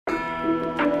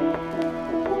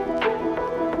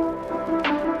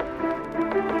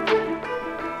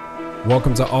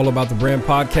Welcome to All About the Brand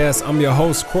podcast. I'm your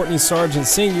host, Courtney Sargent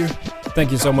Sr. Thank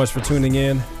you so much for tuning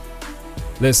in.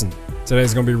 Listen,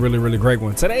 today's going to be a really great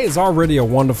one. Today is already a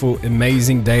wonderful,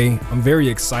 amazing day. I'm very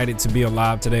excited to be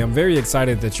alive today. I'm very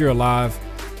excited that you're alive.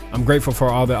 I'm grateful for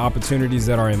all the opportunities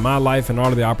that are in my life and all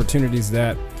of the opportunities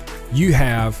that you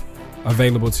have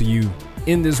available to you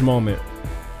in this moment,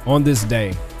 on this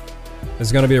day.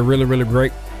 It's going to be a really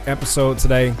great episode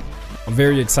today. I'm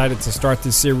very excited to start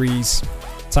this series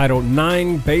titled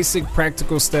 9 Basic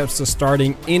Practical Steps to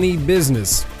Starting Any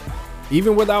Business,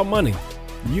 even without money.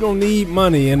 You don't need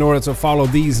money in order to follow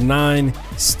these 9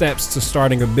 steps to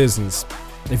starting a business.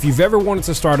 If you've ever wanted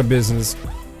to start a business,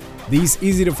 these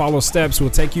easy to follow steps will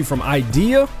take you from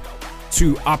idea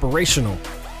to operational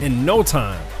in no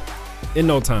time.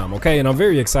 Okay. And I'm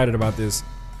very excited about this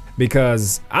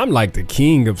because I'm like the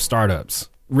king of startups.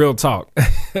 Real talk.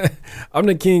 I'm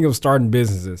the king of starting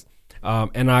businesses.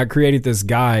 And I created this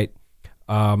guide,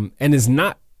 and it's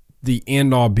not the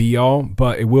end all be all,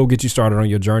 but it will get you started on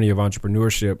your journey of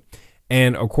entrepreneurship.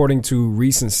 And according to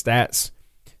recent stats,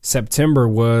 September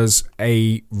was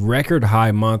a record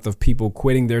high month of people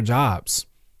quitting their jobs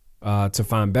to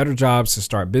find better jobs, to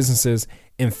start businesses.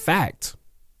 In fact,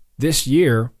 this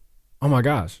year, oh my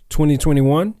gosh,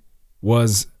 2021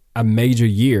 was a major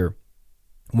year.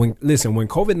 When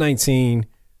COVID-19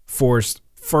 forced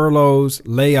furloughs,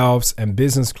 layoffs, and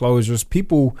business closures,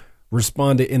 people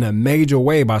responded in a major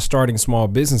way by starting small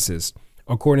businesses.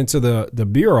 According to the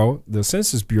Bureau, the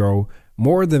Census Bureau,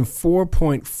 more than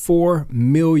 4.4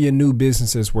 million new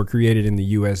businesses were created in the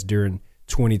U.S. during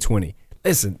 2020.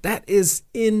 Listen, that is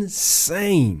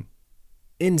insane.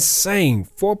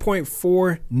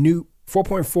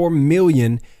 4.4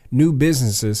 million new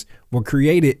businesses were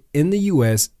created in the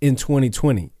U.S. in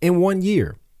 2020 in 1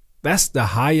 year. That's the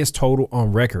highest total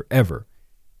on record ever.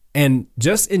 And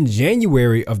just in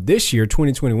January of this year,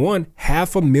 2021,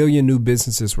 500,000 new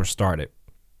businesses were started.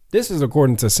 This is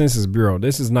according to Census Bureau.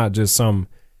 This is not just some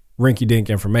rinky-dink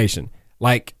information.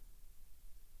 Like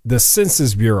the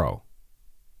Census Bureau,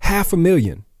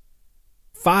 500,000,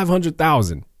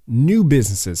 500,000 new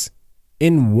businesses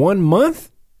in 1 month.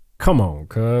 Come on,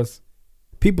 cuz.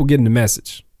 People getting the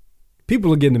message.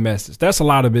 People are getting the message. That's a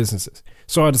lot of businesses.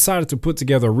 So I decided to put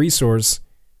together a resource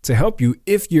to help you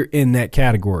if you're in that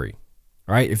category.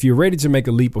 All right. If you're ready to make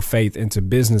a leap of faith into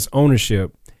business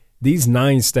ownership, these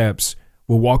 9 steps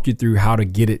will walk you through how to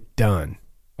get it done.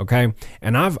 OK,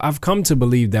 and I've come to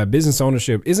believe that business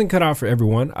ownership isn't cut out for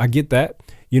everyone. I get that.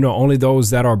 Only those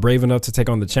that are brave enough to take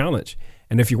on the challenge.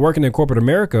 And if you're working in corporate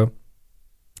America,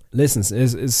 listen,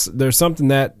 there's something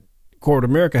that corporate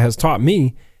America has taught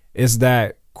me is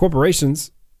that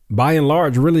corporations, by and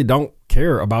large, really don't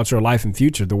care about your life and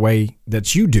future the way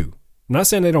that you do. I'm not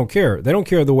saying they don't care. They don't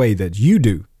care the way that you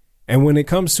do. And when it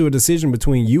comes to a decision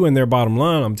between you and their bottom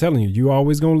line, I'm telling you, you're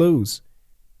always going to lose.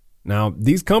 Now,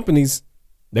 these companies,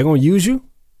 they're going to use you.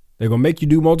 They're going to make you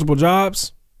do multiple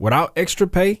jobs without extra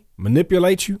pay,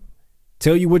 manipulate you,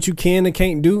 tell you what you can and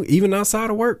can't do, even outside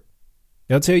of work.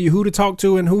 They'll tell you who to talk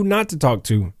to and who not to talk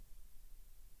to.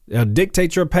 They'll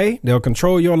dictate your pay. They'll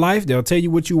control your life. They'll tell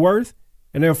you what you're worth,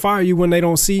 and they'll fire you when they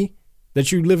don't see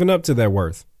that you're living up to that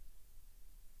worth.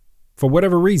 For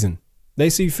whatever reason, they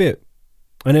see fit.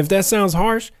 And if that sounds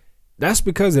harsh, that's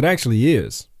because it actually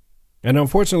is. And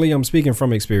unfortunately, I'm speaking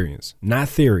from experience, not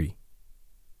theory.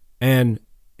 And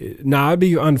now it'd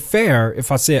be unfair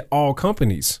if I said all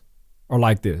companies are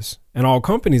like this and all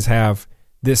companies have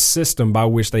this system by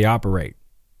which they operate.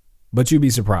 But you'd be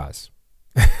surprised.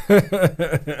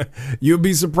 You'll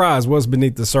be surprised what's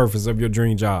beneath the surface of your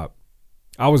dream job.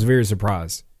 I was very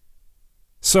surprised.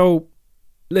 So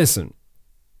listen,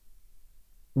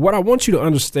 what I want you to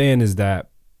understand is that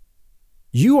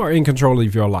you are in control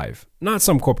of your life, not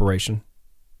some corporation,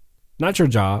 not your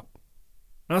job,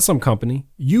 not some company.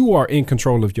 You are in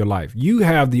control of your life. You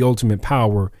have the ultimate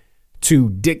power to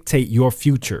dictate your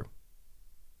future.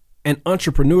 And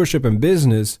entrepreneurship and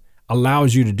business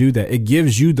allows you to do that. It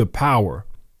gives you the power.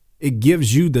 It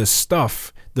gives you the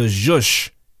stuff, the zhush,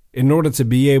 in order to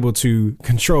be able to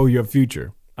control your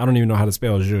future. I don't even know how to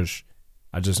spell zhush.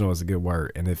 I just know it's a good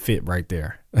word and it fit right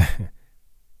there.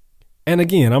 And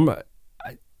again,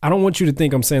 I don't want you to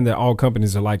think I'm saying that all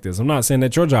companies are like this. I'm not saying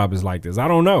that your job is like this. I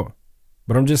don't know.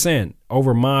 But I'm just saying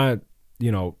over my,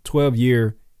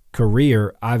 12-year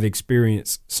career, I've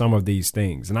experienced some of these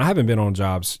things. And I haven't been on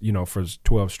jobs, for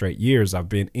 12 straight years. I've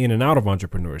been in and out of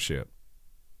entrepreneurship.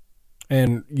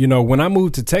 And, when I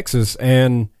moved to Texas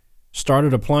and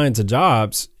started applying to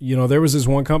jobs, there was this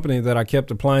one company that I kept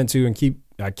applying to and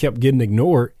I kept getting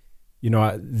ignored.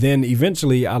 Then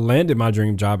eventually I landed my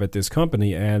dream job at this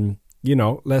company. And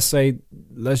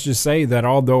let's just say that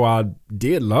although I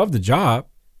did love the job,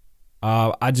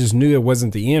 I just knew it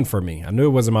wasn't the end for me. I knew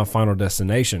it wasn't my final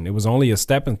destination. It was only a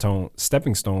stepping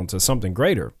stone to something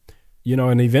greater,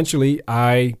 and eventually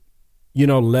I,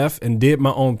 left and did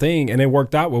my own thing, and it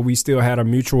worked out where we still had a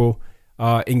mutual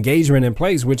engagement in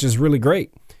place, which is really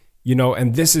great,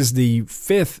 and this is the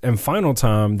fifth and final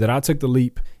time that I took the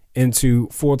leap into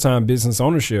full-time business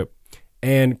ownership.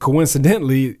 And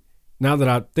coincidentally, now that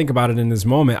I think about it in this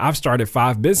moment, I've started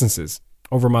 5 businesses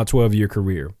over my 12-year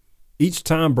career. Each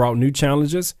time brought new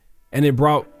challenges, and it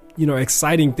brought,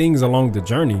 exciting things along the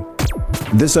journey.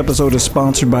 This episode is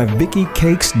sponsored by Vicky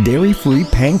Cake's Dairy-Free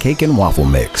Pancake and Waffle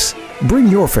Mix. Bring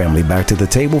your family back to the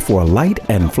table for a light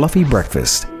and fluffy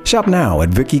breakfast. Shop now at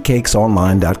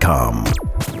VickyCakesOnline.com.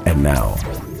 And now,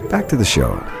 back to the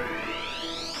show.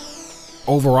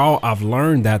 Overall, I've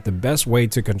learned that the best way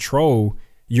to control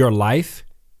your life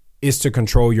is to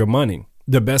control your money.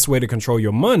 The best way to control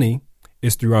your money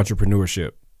is through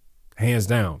entrepreneurship. Hands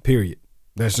down, period.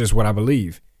 That's just what I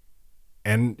believe.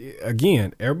 And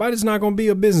again, everybody's not going to be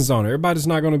a business owner. Everybody's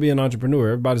not going to be an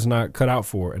entrepreneur. Everybody's not cut out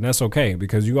for it. And that's okay,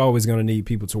 because you're always going to need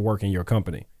people to work in your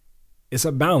company. It's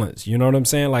a balance. You know what I'm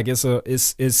saying? Like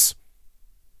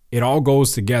it all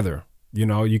goes together.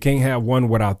 You can't have one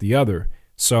without the other.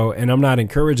 So, and I'm not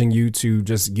encouraging you to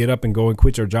just get up and go and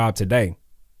quit your job today.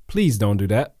 Please don't do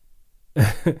that.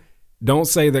 Don't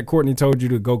say that Courtney told you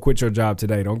to go quit your job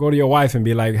today. Don't go to your wife and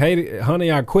be like, hey,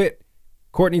 honey, I quit.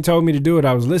 Courtney told me to do it.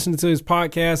 I was listening to his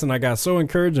podcast and I got so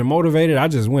encouraged and motivated. I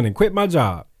just went and quit my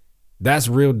job. That's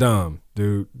real dumb,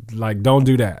 dude. Like, don't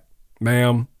do that,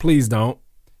 ma'am. Please don't.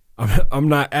 I'm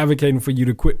not advocating for you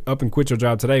to quit your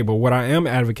job today. But what I am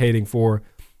advocating for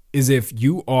is if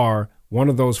you are one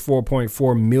of those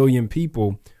 4.4 million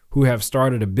people who have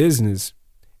started a business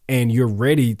and you're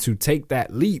ready to take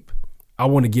that leap, I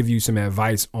want to give you some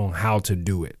advice on how to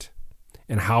do it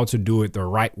and how to do it the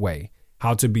right way,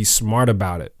 how to be smart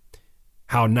about it,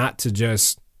 how not to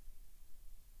just,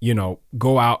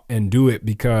 go out and do it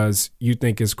because you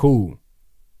think it's cool,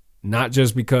 not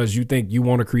just because you think you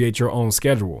want to create your own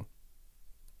schedule.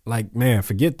 Like, man,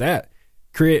 forget that.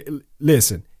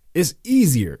 Listen, it's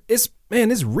easier. It's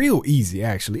real easy,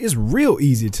 actually. It's real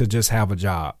easy to just have a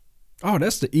job. Oh,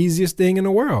 that's the easiest thing in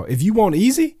the world. If you want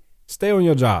easy, stay on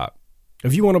your job.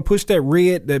 If you want to push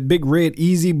that big red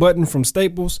easy button from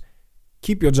Staples,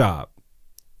 keep your job.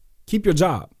 Keep your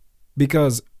job,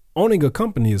 because owning a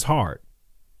company is hard.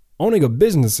 Owning a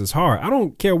business is hard. I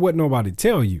don't care what nobody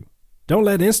tell you. Don't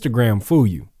let Instagram fool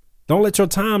you. Don't let your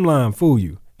timeline fool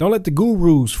you. Don't let the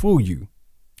gurus fool you.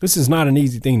 This is not an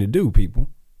easy thing to do, people.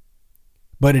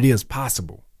 But it is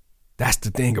possible. That's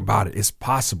the thing about it. It's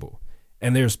possible.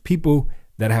 And there's people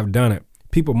that have done it.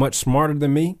 People much smarter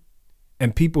than me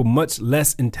and people much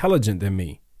less intelligent than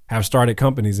me have started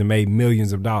companies and made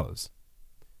millions of dollars.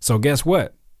 So guess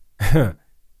what?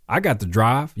 I got the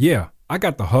drive. Yeah. I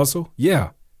got the hustle.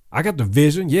 Yeah. I got the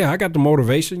vision. Yeah. I got the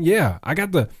motivation. Yeah. I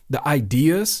got the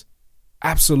ideas.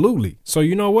 Absolutely. So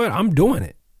you know what? I'm doing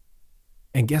it.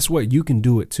 And guess what? You can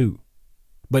do it too.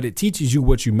 But it teaches you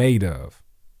what you're made of.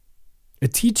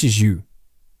 It teaches you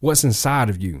what's inside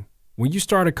of you. When you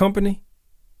start a company,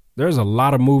 there's a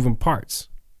lot of moving parts.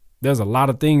 There's a lot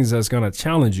of things that's going to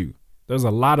challenge you. There's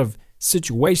a lot of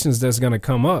situations that's going to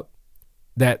come up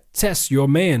that test your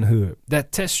manhood,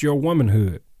 that test your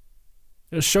womanhood.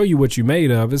 It'll show you what you're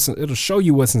made of. It'll show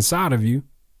you what's inside of you.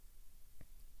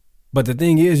 But the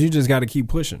thing is, you just got to keep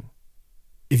pushing.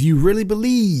 If you really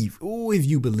believe, if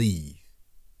you believe,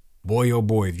 boy, oh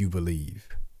boy, if you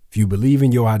believe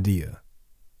in your idea,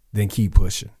 then keep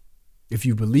pushing. If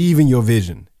you believe in your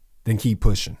vision, then keep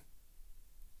pushing.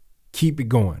 Keep it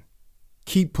going.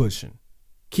 Keep pushing.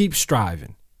 Keep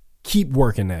striving. Keep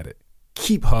working at it.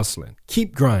 Keep hustling.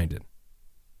 Keep grinding.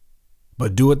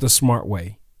 But do it the smart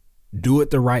way. Do it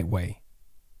the right way.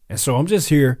 And so I'm just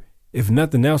here, if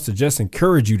nothing else, to just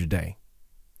encourage you today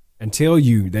and tell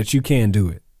you that you can do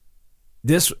it.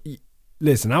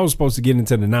 Listen, I was supposed to get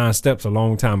into the 9 steps a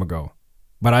long time ago,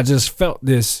 but I just felt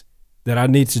that I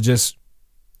need to just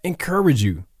encourage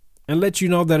you and let you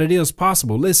know that it is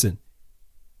possible. Listen,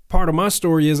 part of my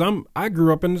story is I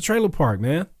grew up in the trailer park,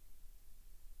 man.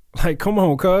 Like, come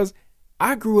on, cuz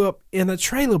I grew up in a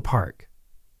trailer park.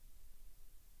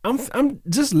 I'm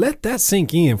just let that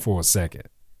sink in for a second.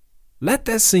 Let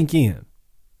that sink in.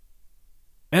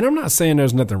 And I'm not saying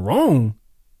there's nothing wrong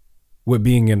with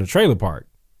being in a trailer park,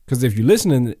 because if you're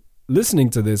listening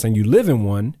to this and you live in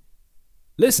one,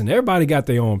 listen, everybody got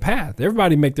their own path.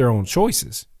 Everybody make their own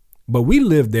choices. But we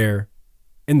lived there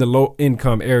in the low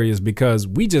income areas because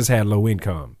we just had low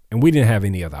income and we didn't have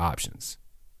any other options.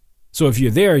 So if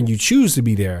you're there and you choose to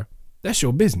be there, that's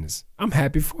your business. I'm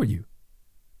happy for you.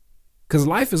 Because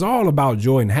life is all about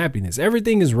joy and happiness.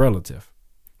 Everything is relative.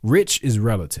 Rich is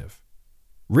relative.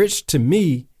 Rich to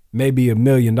me may be $1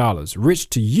 million. Rich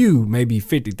to you may be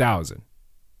 50,000.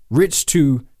 Rich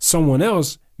to someone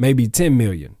else may be 10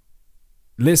 million.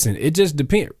 Listen, it just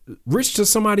depends. Rich to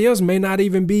somebody else may not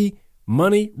even be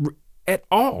money at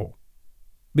all,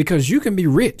 because you can be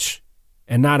rich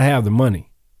and not have the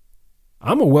money.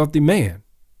 I'm a wealthy man.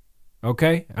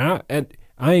 Okay. I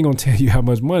ain't going to tell you how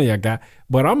much money I got,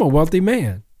 but I'm a wealthy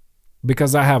man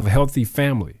because I have a healthy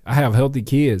family. I have healthy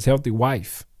kids, healthy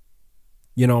wife.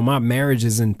 You know, my marriage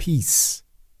is in peace.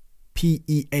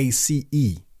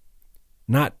 P-E-A-C-E.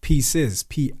 Not pieces.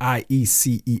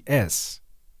 P-I-E-C-E-S.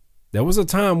 There was a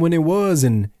time when it was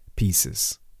in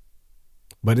pieces,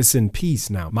 but it's in peace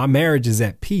now. My marriage is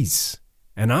at peace,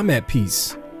 and I'm at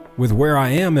peace with where I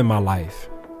am in my life.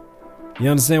 You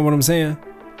understand what I'm saying?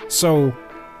 So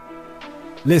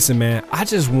listen, man, I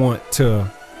just want to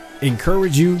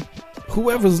encourage you,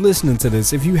 whoever's listening to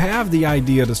this, if you have the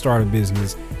idea to start a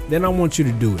business, then I want you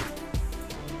to do it.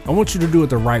 I want you to do it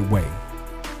the right way.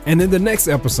 And in the next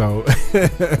episode,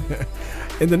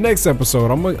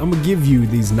 I'm gonna give you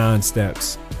these 9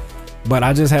 steps. But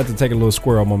I just had to take a little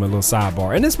squirrel moment, a little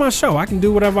sidebar. And it's my show. I can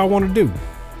do whatever I want to do.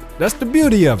 That's the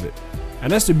beauty of it.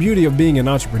 And that's the beauty of being an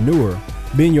entrepreneur,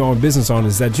 being your own business owner,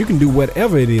 is that you can do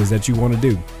whatever it is that you want to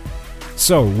do.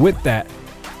 So with that,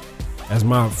 as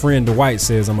my friend Dwight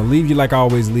says, I'm going to leave you like I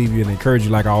always leave you and encourage you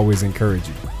like I always encourage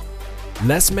you.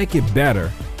 Let's make it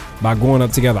better by going up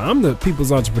together. I'm the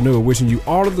People's Entrepreneur, wishing you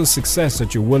all of the success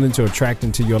that you're willing to attract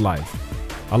into your life.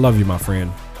 I love you, my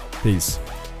friend. Peace.